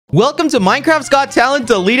Welcome to Minecraft's Got Talent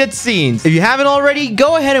Deleted Scenes. If you haven't already,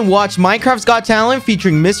 go ahead and watch Minecraft's Got Talent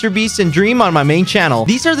featuring MrBeast and Dream on my main channel.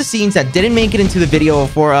 These are the scenes that didn't make it into the video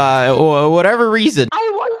for whatever reason.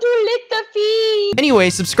 I want to lick the feet. Anyway,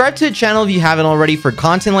 subscribe to the channel if you haven't already for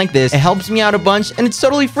content like this. It helps me out a bunch and it's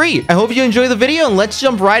totally free. I hope you enjoy the video and let's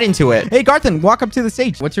jump right into it. Hey, Garthan, walk up to the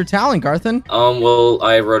stage. What's your talent, Garthan? Well,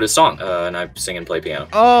 I wrote a song, and I sing and play piano.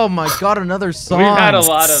 Oh my god, another song. We've had a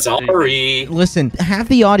lot of... Sorry. Listen, half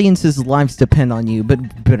the audience's lives depend on you,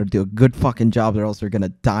 but better do a good fucking job or else they're gonna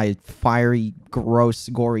die a fiery, gross,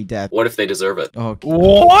 gory death. What if they deserve it? Okay.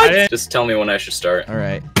 What? Just tell me when I should start. All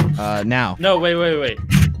right. Now. No, wait.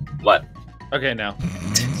 What? Okay, now.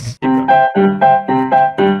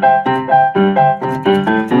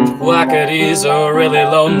 Quackity's a really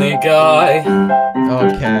lonely guy.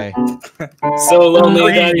 Okay. So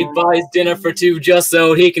lonely that he buys dinner for two just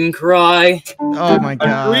so he can cry. Oh my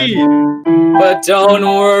god. But don't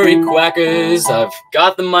worry, Quackers, I've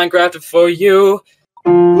got the Minecrafter for you.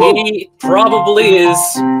 He probably is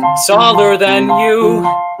taller than you.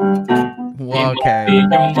 Okay. He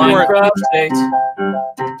might be your Minecraft date.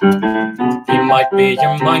 He might be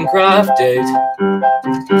your Minecraft date.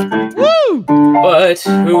 Woo! But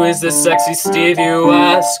who is this sexy Steve, you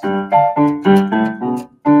ask?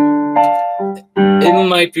 It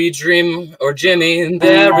might be Dream or Jimmy,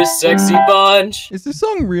 they're a sexy bunch. Is this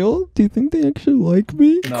song real? Do you think they actually like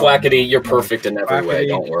me? No. Quackity, you're perfect in every way,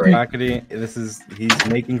 don't worry. Quackity, he's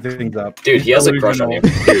making things up. Dude, he has a crush on you.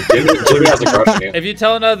 Dude, Jimmy has a crush on you. If you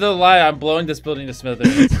tell another lie, I'm blowing this building to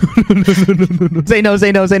smithereens. Say no.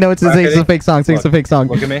 It's a fake song. It's a fake song.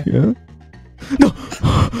 Look at me. Yeah. No.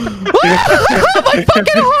 My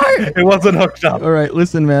fucking heart. It wasn't hooked up. All right,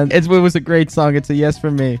 listen, man. It was a great song. It's a yes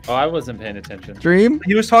from me. Oh, I wasn't paying attention. Dream?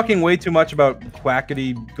 He was talking way too much about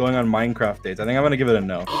Quackity going on Minecraft dates. I think I'm gonna give it a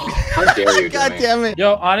no. How dare you, God Jimmy? damn it.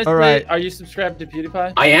 Yo, honestly, All right. are you subscribed to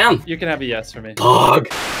PewDiePie? I am. You can have a yes for me. Dog.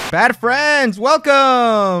 Bad friends,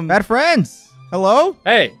 welcome. Bad friends. Hello?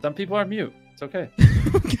 Hey, some people are mute. It's okay.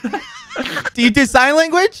 Do you do sign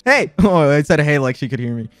language? Hey. Oh, I said hey like she could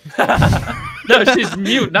hear me. No, she's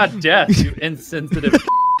mute, not deaf, you insensitive.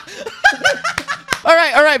 All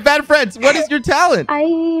right, bad friends. What is your talent? I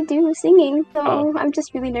do singing, so I'm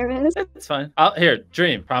just really nervous. It's fine. Here,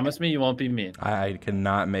 Dream, promise me you won't be mean. I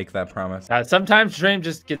cannot make that promise. Sometimes Dream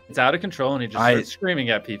just gets out of control and he just starts screaming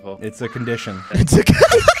at people. It's a condition. It's okay.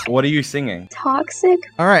 What are you singing? Toxic.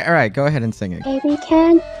 All right. Go ahead and sing it. Baby,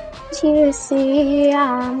 can't you see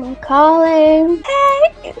I'm calling?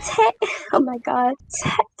 Hey, oh my god.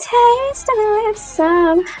 Taste of the lips,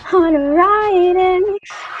 I'm on a ride in.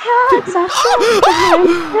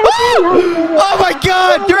 Oh my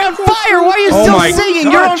god, you're on fire! Why are you still singing?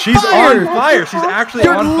 God, You're on she's fire! on fire! She's actually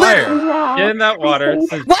You're on fire! Get in that water.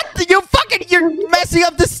 What? You're messing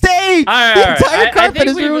up the stage! All right. The entire carpet I think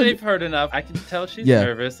is ruined. we've heard enough. I can tell she's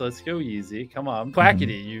nervous. Let's go easy. Come on.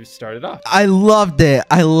 Quackity, you started off. I loved it.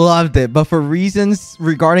 But for reasons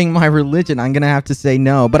regarding my religion, I'm gonna have to say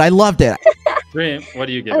no. But I loved it. Dream, what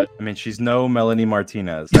do you give it? I mean, she's no Melanie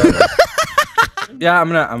Martinez. Yeah, I'm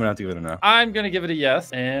gonna have to give it a no. I'm gonna give it a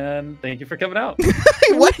yes, and thank you for coming out.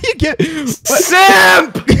 What do you get?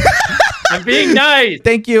 Simp! I'm being nice.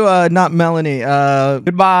 Thank you, not Melanie.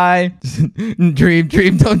 Goodbye. Dream,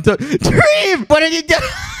 don't. Dream! What did you do?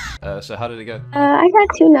 So how did it go? I got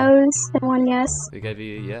 2 no's and 1 yes. Who gave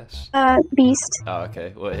you a yes? Beast. Oh,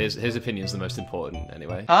 okay. Well, his opinion's the most important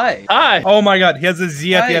anyway. Hi. Hi. Oh my god, he has a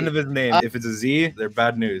Z at the end of his name. If it's a Z, they're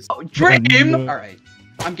bad news. Oh, Dream! Alright.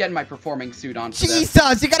 I'm getting my performing suit on for this.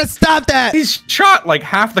 Jesus, you gotta stop that! He's shot like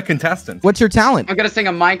half the contestants. What's your talent? I'm gonna sing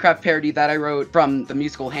a Minecraft parody that I wrote from the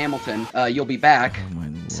musical Hamilton. You'll Be Back. Oh my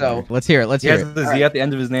Lord. So let's hear it. He has the Z at the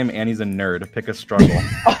end of his name, and he's a nerd. Pick a struggle.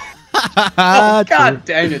 Oh, god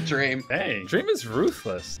dang it, Dream. Dang, Dream is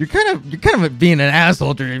ruthless. You're kind of being an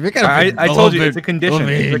asshole, Dream. You're kind of. I told you it's a condition.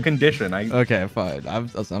 It's a condition. Okay, fine. I'm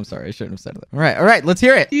sorry. I shouldn't have said that. All right. Let's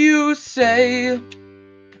hear it. You say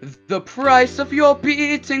the price of your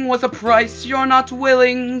beating was a price you're not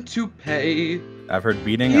willing to pay. I've heard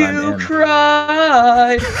beating and I'm You in.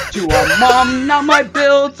 cried to our mom, now my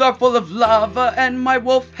builds are full of lava and my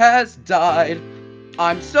wolf has died.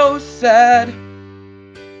 I'm so sad.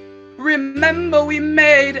 Remember we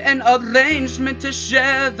made an arrangement to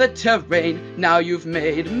share the terrain. Now you've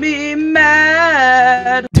made me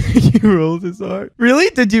mad. He rolled his heart. Really?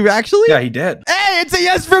 Did you actually? Yeah, he did. Hey, it's a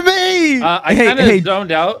yes for me. I kind of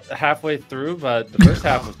zoned out halfway through, but the first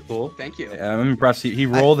half was cool. Thank you. Yeah, I'm impressed. He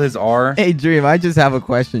rolled his R. Hey, Dream, I just have a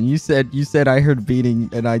question. You said I heard beating,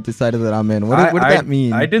 and I decided that I'm in. What did that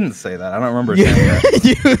mean? I didn't say that. I don't remember saying that.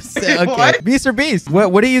 You said, okay. MrBeast,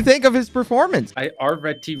 what do you think of his performance? I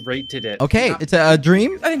already rated it. Okay, it's a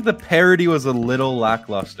Dream. I think the parody was a little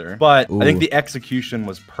lackluster, but I think the execution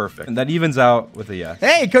was perfect. And that evens out with a yes.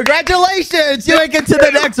 Hey, congratulations! You make it to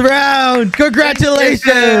the next round. Congratulations.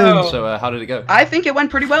 So how did it go? I think it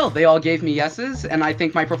went pretty well. They all gave me yeses, and I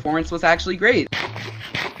think my performance was actually great.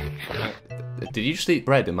 Did you just eat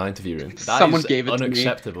bread in my interview room? Someone gave it to me.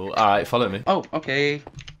 Unacceptable. All right, follow me. Oh, okay.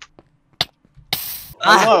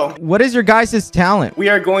 Hello. What is your guys' talent? We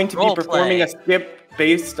are going to be performing a skip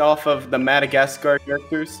based off of the Madagascar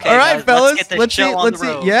characters. Okay, all right, fellas. Let's see.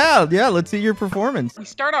 Yeah, let's see your performance. We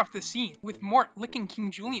start off the scene with Mort licking King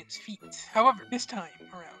Julian's feet. However, this time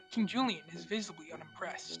around, King Julian is visibly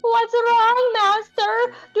unimpressed. What's wrong,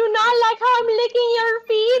 master? Do not like how I'm licking your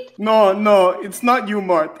feet? No, it's not you,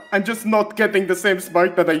 Mart. I'm just not getting the same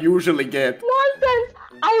spark that I usually get. Nonsense!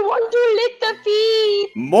 I want to lick the feet!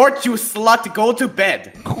 Mort, you slut, go to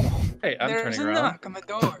bed. Hey, I'm There's turning a around. knock on the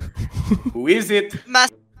door. Who is it?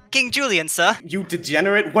 Master King Julian, sir. You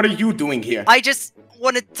degenerate, what are you doing here? I just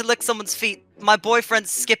wanted to lick someone's feet. My boyfriend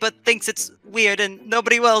Skipper thinks it's weird and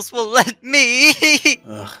nobody else will let me.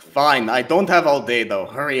 Ugh, fine, I don't have all day though.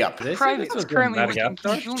 Hurry up. Private is currently licking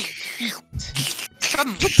King Julian's feet.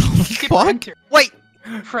 Suddenly, Skipper Fuck? enters. Wait.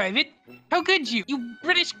 Private, how could you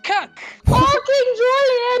British cuck? Oh, King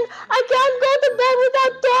Julian! I can't go to bed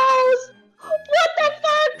without toes! What the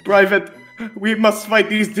fuck? Private, we must fight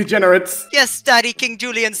these degenerates. Yes, Daddy King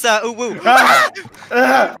Julian, sir. Ooh, woo.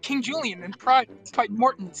 King Julian and Private fight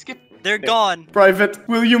Morton and Skipper. They're gone. Private,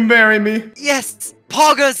 will you marry me? Yes,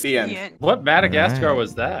 Poggers. The end. What Madagascar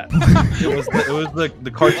was that? It was the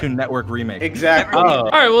Cartoon Network remake. Exactly. Oh, all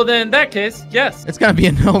right. Well, then in that case, yes. It's gonna be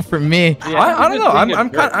a no for me. Yeah, I don't know.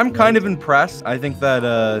 I'm kind of impressed. I think that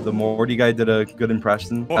the Morty guy did a good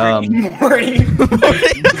impression. Morty.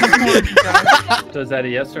 So is that a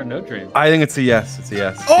yes or no, Dream? I think it's a yes. It's a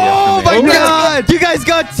yes. It's a Oh yes for me. my God! You guys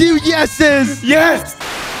got 2 yeses. Yes.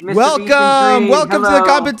 Welcome to the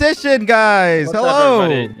competition, guys. What's up, Hello.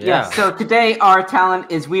 everybody? Yes, so today our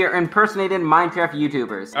talent is we are impersonating Minecraft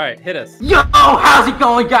YouTubers. All right, hit us. Yo, how's it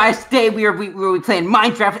going, guys? Today we are playing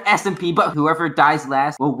Minecraft SMP, but whoever dies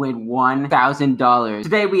last will win $1,000.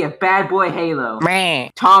 Today we have Bad Boy Halo,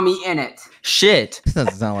 Tommy Innit, Shit. This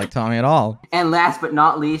doesn't sound like Tommy at all. and last but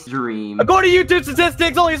not least, Dream. According to YouTube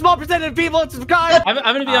statistics, only a small percentage of people subscribe. I'm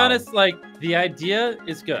gonna be honest. Like the idea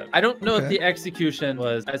is good. I don't know if the execution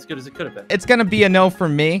was as good as it could have been. It's gonna be a no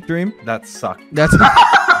from me, Dream. That sucked. That's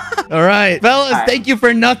all right, fellas. Thank you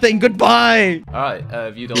for nothing. Goodbye. All right,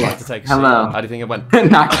 if you don't like to take a Hello. seat, how do you think it went?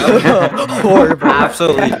 Not good. Horrible.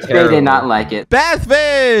 Absolutely They terrible. did not like it.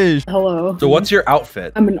 Bathfish. Hello. So what's your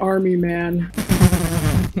outfit? I'm an army man.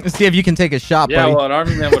 Let's see if you can take a shot, Yeah, buddy. well, an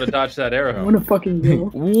army man would have dodged that I arrow. wanna fucking go.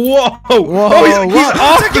 Whoa! Whoa! Oh, he's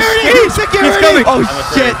off Security! Security! coming. Oh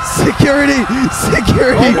shit! Security!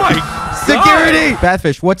 Security! Oh my God. Security!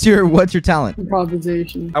 Bathfish, what's your talent?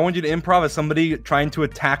 Improvisation. I want you to improv as somebody trying to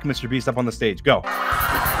attack MrBeast up on the stage. Go. All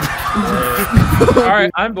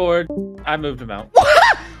right, I'm bored. I moved him out.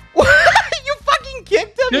 What? You fucking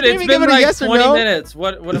kicked him? Dude, You didn't it's even been give it a like yes or 20 no? minutes.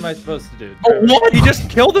 What am I supposed to do? Oh, what? He just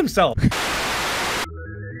killed himself.